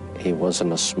he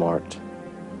wasn't a smart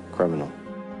criminal.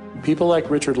 People like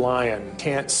Richard Lyon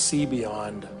can't see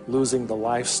beyond losing the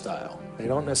lifestyle. They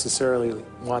don't necessarily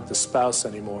want the spouse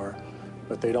anymore,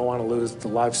 but they don't want to lose the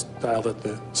lifestyle that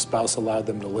the spouse allowed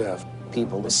them to live.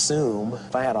 People assume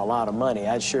if I had a lot of money,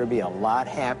 I'd sure be a lot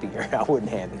happier. I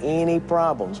wouldn't have any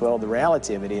problems. Well, the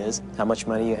reality of it is how much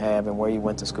money you have and where you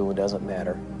went to school doesn't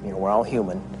matter. You know, we're all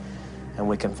human, and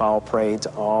we can fall prey to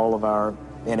all of our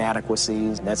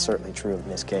inadequacies, and that's certainly true in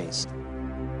this case.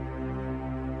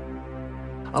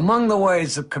 Among the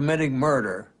ways of committing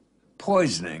murder,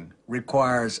 poisoning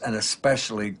requires an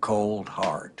especially cold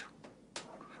heart.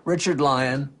 Richard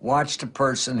Lyon watched a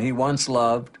person he once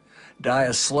loved die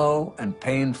a slow and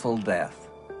painful death.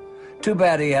 Too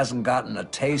bad he hasn't gotten a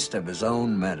taste of his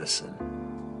own medicine.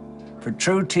 For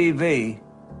True TV,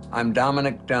 I'm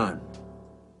Dominic Dunn.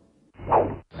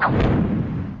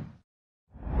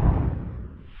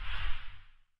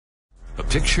 A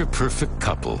picture-perfect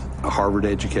couple. A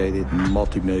Harvard-educated,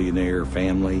 multimillionaire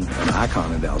family, an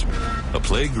icon in Dallas. A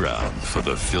playground for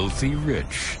the filthy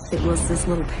rich. It was this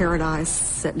little paradise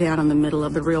set down in the middle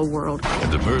of the real world.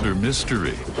 And a murder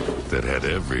mystery that had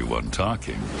everyone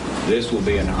talking. This will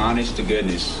be an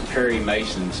honest-to-goodness Perry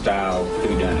Mason-style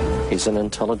whodunit. He's an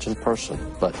intelligent person,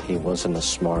 but he wasn't a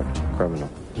smart criminal.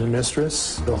 The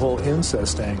mistress, the whole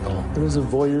incest angle, it was a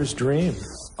voyeur's dream.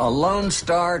 A Lone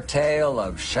Star tale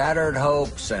of shattered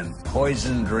hopes and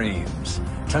poisoned dreams.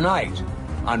 Tonight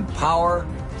on Power,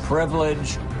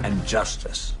 Privilege, and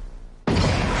Justice.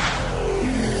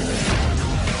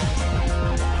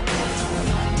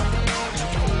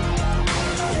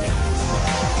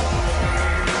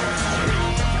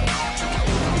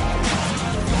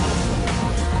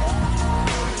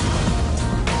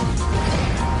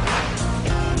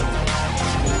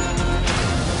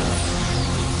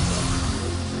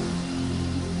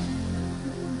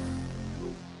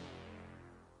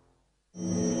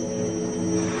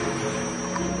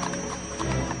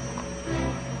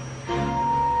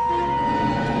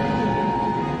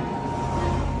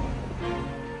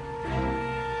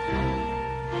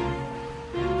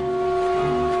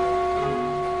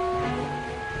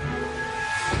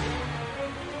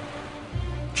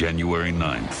 January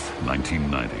 9th,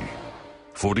 1990.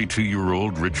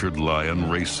 42-year-old Richard Lyon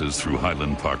races through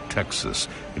Highland Park, Texas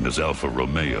in his Alfa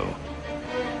Romeo.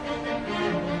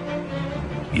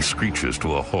 He screeches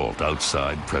to a halt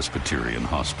outside Presbyterian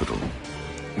Hospital.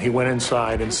 He went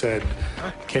inside and said,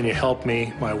 "Can you help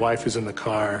me? My wife is in the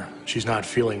car. She's not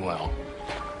feeling well."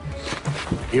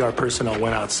 ER personnel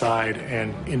went outside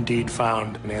and indeed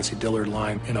found Nancy Dillard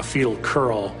Lyon in a fetal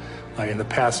curl in the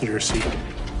passenger seat.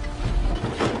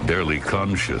 Barely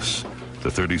conscious, the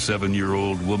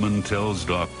 37-year-old woman tells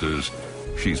doctors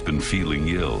she's been feeling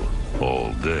ill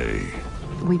all day.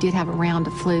 We did have a round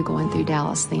of flu going through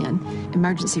Dallas then.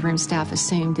 Emergency room staff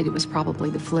assumed that it was probably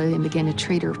the flu and began to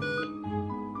treat her.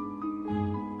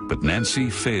 But Nancy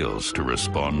fails to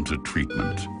respond to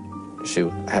treatment. She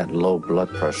had low blood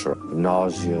pressure,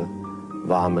 nausea,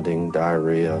 vomiting,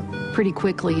 diarrhea. Pretty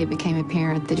quickly, it became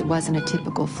apparent that it wasn't a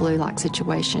typical flu-like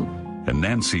situation. And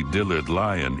Nancy Dillard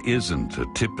Lyon isn't a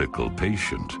typical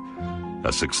patient.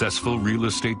 A successful real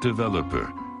estate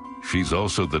developer, she's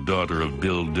also the daughter of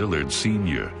Bill Dillard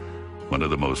Sr., one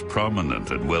of the most prominent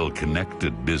and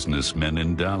well-connected businessmen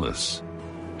in Dallas.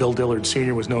 Bill Dillard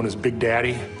Sr. was known as Big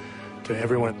Daddy to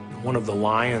everyone, one of the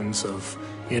lions of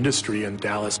industry in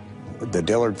Dallas. The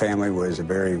Dillard family was a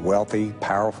very wealthy,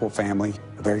 powerful family,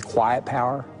 a very quiet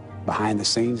power.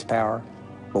 behind-the-scenes power,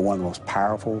 but one of the most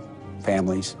powerful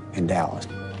families in Dallas.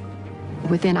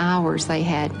 Within hours, they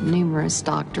had numerous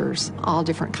doctors, all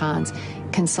different kinds,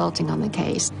 consulting on the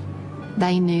case.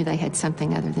 They knew they had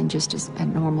something other than just a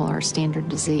normal or standard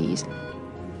disease.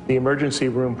 The emergency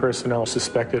room personnel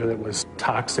suspected it was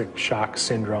toxic shock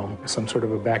syndrome, some sort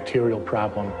of a bacterial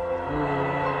problem.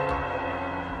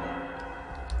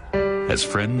 As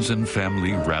friends and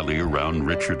family rally around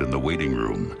Richard in the waiting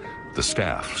room, the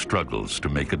staff struggles to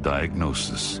make a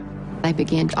diagnosis. They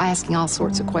began asking all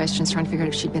sorts of questions, trying to figure out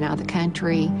if she'd been out of the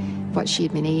country, what she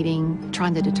had been eating,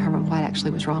 trying to determine what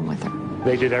actually was wrong with her.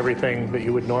 They did everything that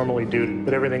you would normally do,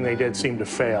 but everything they did seemed to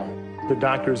fail. The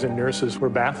doctors and nurses were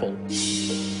baffled.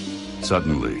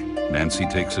 Suddenly, Nancy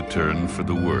takes a turn for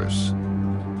the worse.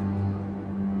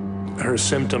 Her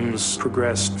symptoms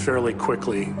progressed fairly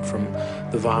quickly from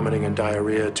the vomiting and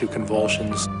diarrhea to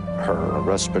convulsions. Her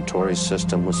respiratory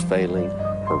system was failing,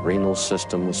 her renal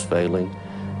system was failing,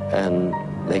 and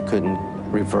they couldn't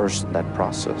reverse that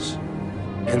process.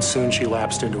 And soon she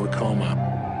lapsed into a coma.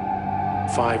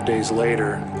 5 days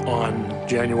later, on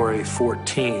January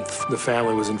 14th, the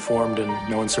family was informed in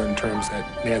no uncertain terms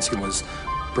that Nancy was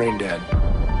brain dead.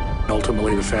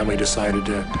 Ultimately, the family decided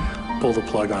to pull the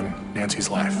plug on Nancy's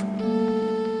life.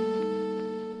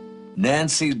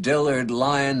 Nancy Dillard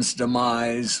Lyon's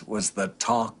demise was the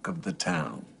talk of the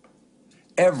town.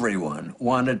 Everyone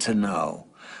wanted to know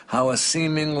how a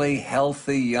seemingly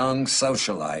healthy young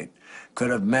socialite could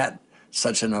have met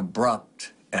such an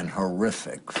abrupt and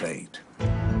horrific fate.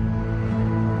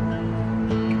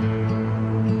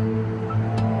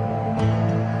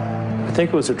 I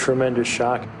think it was a tremendous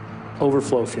shock.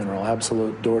 Overflow funeral,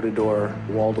 absolute door-to-door,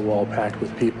 wall-to-wall packed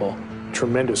with people.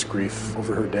 Tremendous grief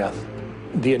over her death.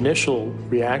 The initial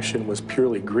reaction was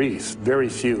purely grief. Very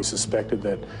few suspected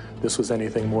that this was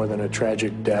anything more than a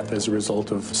tragic death as a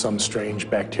result of some strange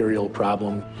bacterial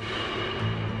problem.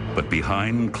 But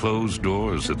behind closed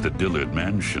doors at the Dillard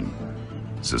mansion,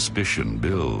 suspicion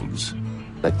builds.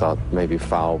 They thought maybe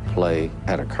foul play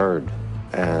had occurred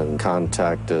and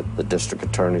contacted the district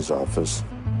attorney's office.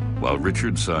 While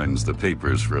Richard signs the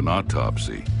papers for an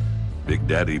autopsy, Big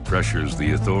Daddy pressures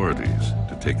the authorities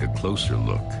to take a closer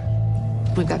look.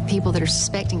 We've got people that are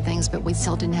suspecting things, but we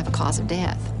still didn't have a cause of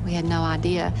death. We had no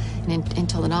idea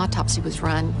until an autopsy was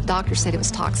run. Doctors said it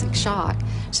was toxic shock,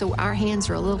 so our hands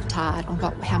are a little tied on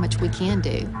how much we can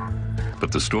do.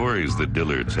 But the stories the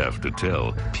Dillards have to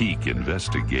tell pique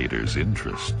investigators'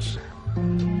 interests.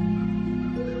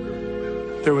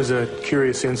 There was a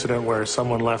curious incident where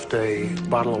someone left a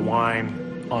bottle of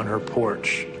wine on her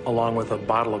porch, along with a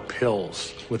bottle of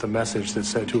pills, with a message that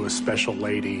said, "To a special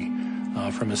lady,"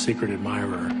 from a secret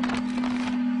admirer.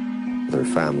 Their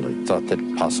family thought that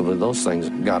possibly those things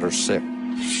got her sick.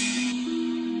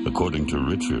 According to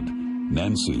Richard,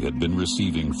 Nancy had been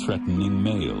receiving threatening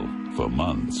mail for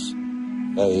months.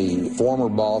 A former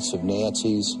boss of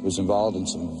Nancy's was involved in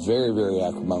some very, very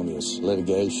acrimonious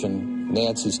litigation.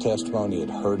 Nancy's testimony had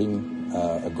hurt him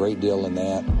a great deal in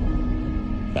that.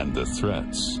 And the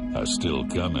threats are still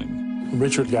coming.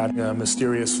 Richard got a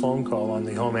mysterious phone call on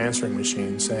the home answering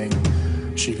machine saying,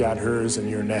 "She got hers and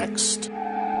you're next."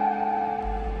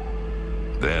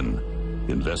 Then,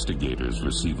 investigators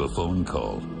receive a phone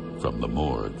call from the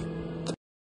morgue.